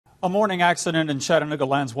A morning accident in Chattanooga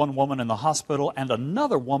lands one woman in the hospital and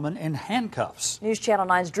another woman in handcuffs. News Channel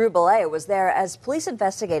 9's Drew Belay was there as police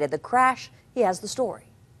investigated the crash. He has the story.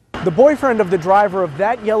 The boyfriend of the driver of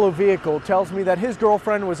that yellow vehicle tells me that his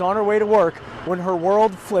girlfriend was on her way to work when her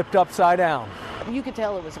world flipped upside down. You could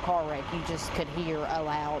tell it was a car wreck. You just could hear a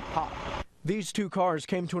loud pop. These two cars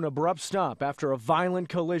came to an abrupt stop after a violent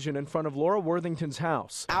collision in front of Laura Worthington's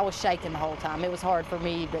house. I was shaking the whole time. It was hard for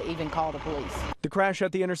me to even call the police. The crash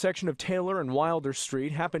at the intersection of Taylor and Wilder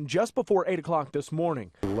Street happened just before 8 o'clock this morning.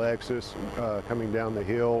 Lexus coming down the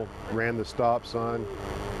hill ran the stop sign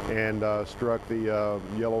and struck the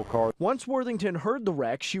yellow car. Once Worthington heard the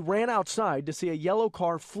wreck, she ran outside to see a yellow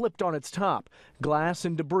car flipped on its top. Glass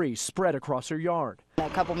and debris spread across her yard. A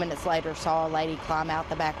couple minutes later, saw a lady climb out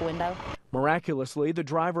the back window. Miraculously, the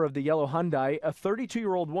driver of the yellow Hyundai, a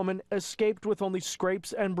 32-year-old woman, escaped with only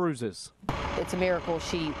scrapes and bruises. It's a miracle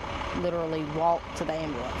she literally walked to the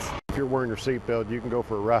ambulance. If you're wearing your seatbelt, you can go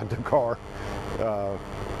for a ride in the car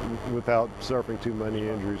without suffering too many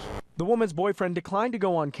injuries. The woman's boyfriend declined to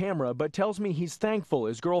go on camera, but tells me he's thankful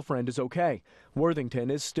his girlfriend is okay. Worthington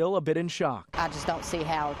is still a bit in shock. I just don't see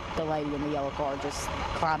how the lady in the yellow car just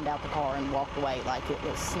climbed out the car and walked away like it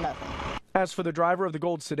was nothing. As for the driver of the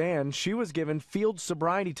gold sedan, she was given field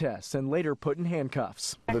sobriety tests and later put in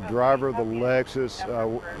handcuffs. The driver of the Lexus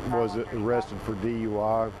was arrested for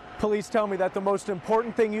DUI. Police tell me that the most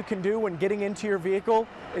important thing you can do when getting into your vehicle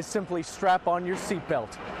is simply strap on your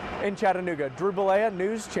seatbelt. In Chattanooga, Drew Belay,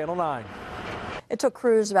 News Channel 9. It took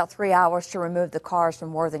crews about 3 hours to remove the cars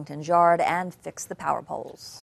from Worthington's yard and fix the power poles.